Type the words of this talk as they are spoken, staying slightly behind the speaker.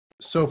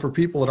So for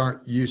people that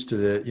aren't used to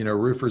the,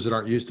 roofers that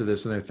aren't used to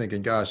this and they're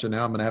thinking, gosh, and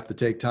now I'm going to have to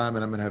take time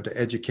and I'm going to have to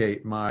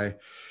educate my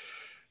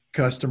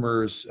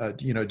customers,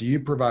 do you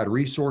provide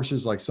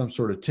resources like some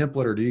sort of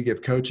template, or do you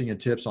give coaching and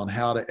tips on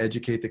how to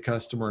educate the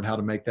customer and how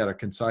to make that a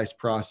concise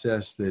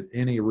process that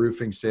any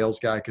roofing sales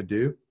guy could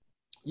do?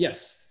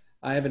 Yes.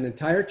 I have an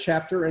entire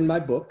chapter in my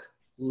book,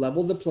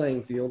 Level the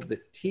Playing Field,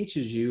 that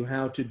teaches you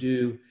how to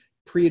do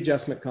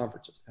pre-adjustment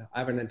conferences. I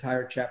have an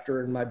entire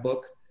chapter in my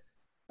book.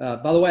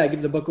 By the way, I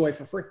give the book away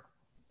for free.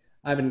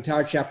 I have an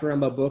entire chapter in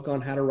my book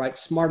on how to write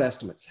smart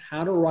estimates,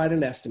 how to write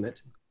an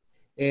estimate.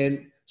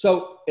 And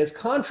so as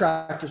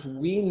contractors,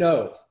 we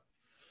know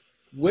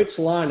which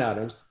line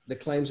items the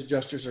claims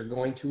adjusters are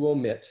going to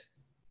omit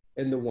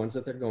and the ones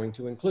that they're going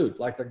to include.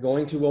 Like they're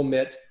going to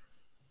omit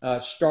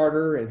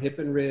starter and hip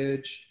and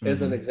ridge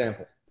as an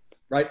example,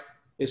 right?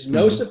 It's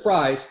no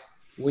surprise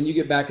when you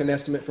get back an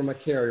estimate from a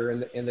carrier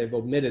and they've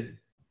omitted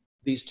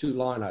these two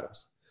line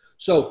items.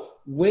 So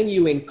when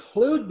you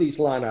include these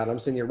line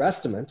items in your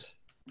estimate,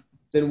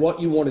 then what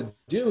you want to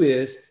do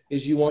is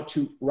you want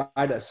to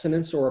write a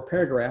sentence or a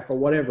paragraph or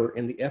whatever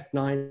in the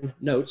F9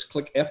 notes.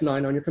 Click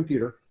F9 on your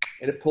computer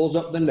and it pulls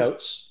up the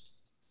notes.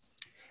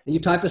 And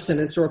you type a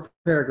sentence or a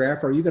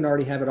paragraph, or you can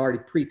already have it already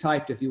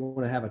pre-typed if you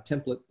want to have a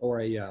template or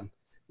a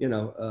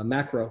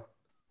macro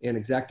in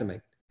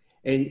Xactimate.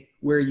 And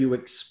where you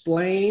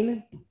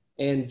explain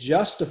and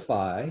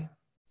justify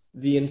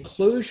the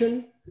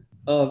inclusion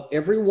of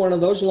every one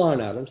of those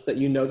line items that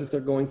you know that they're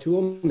going to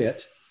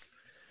omit,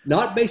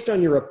 not based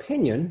on your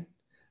opinion,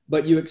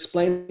 but you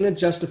explain and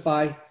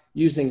justify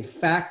using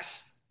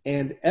facts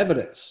and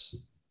evidence.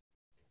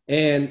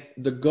 And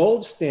the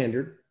gold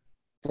standard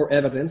for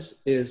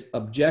evidence is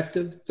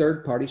objective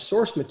third-party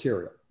source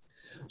material.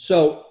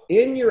 So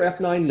in your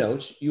F9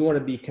 notes, you want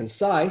to be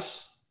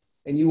concise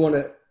and you want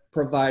to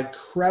provide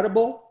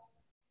credible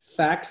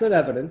facts and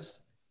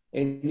evidence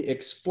and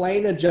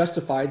explain and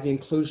justify the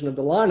inclusion of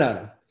the line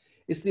item.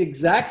 It's the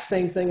exact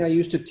same thing I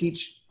used to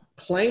teach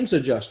claims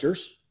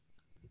adjusters,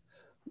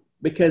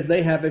 because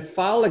they have a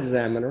file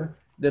examiner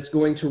that's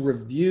going to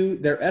review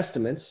their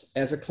estimates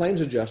as a claims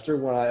adjuster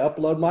when I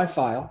upload my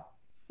file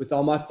with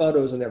all my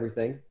photos and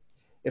everything.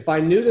 If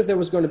I knew that there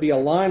was going to be a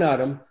line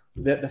item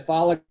that the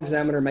file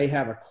examiner may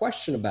have a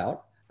question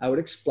about, I would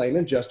explain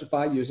and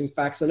justify using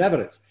facts and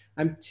evidence.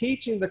 I'm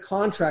teaching the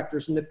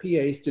contractors and the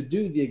PAs to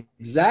do the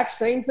exact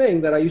same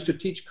thing that I used to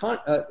teach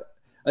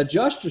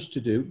adjusters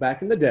to do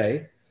back in the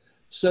day,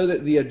 so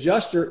that the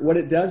adjuster, what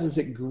it does is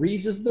it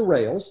greases the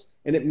rails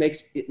and it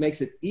makes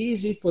it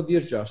easy for the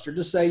adjuster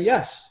to say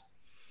yes,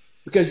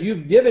 because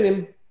you've given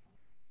him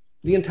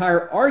the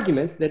entire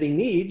argument that he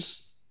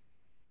needs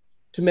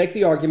to make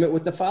the argument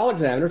with the file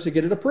examiner to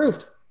get it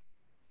approved.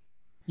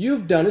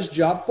 You've done his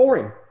job for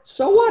him.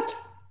 So what?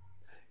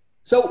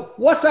 So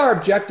what's our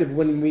objective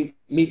when we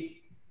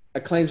meet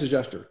a claims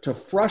adjuster? To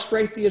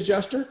frustrate the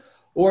adjuster,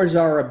 or is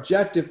our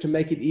objective to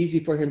make it easy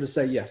for him to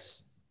say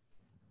yes?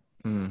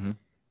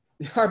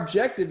 Our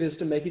objective is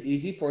to make it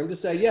easy for him to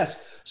say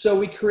yes. So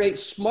we create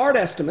smart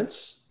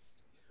estimates.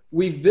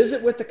 We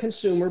visit with the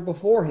consumer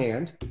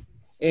beforehand,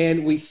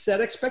 and we set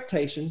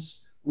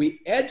expectations. We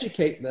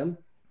educate them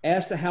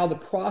as to how the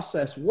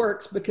process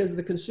works, because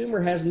the consumer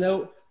has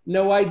no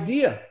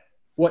idea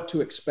what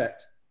to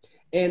expect.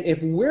 And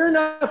if we're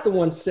not the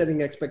ones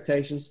setting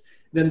expectations,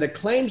 then the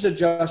claims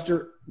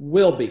adjuster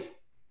will be.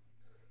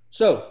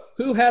 So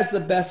who has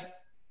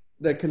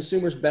the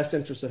consumer's best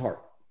interest at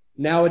heart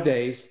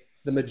nowadays?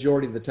 The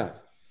majority of the time,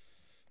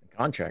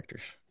 contractors,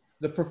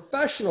 the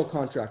professional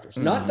contractors,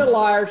 not the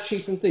liars,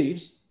 cheats, and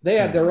thieves. They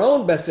have their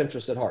own best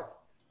interests at heart.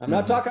 I'm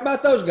not talking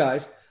about those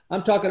guys.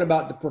 I'm talking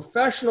about the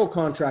professional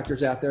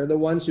contractors out there, the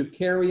ones who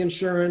carry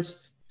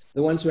insurance,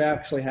 the ones who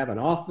actually have an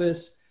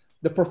office,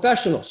 the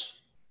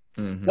professionals.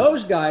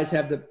 Those guys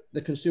have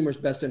the consumer's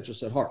best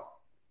interests at heart.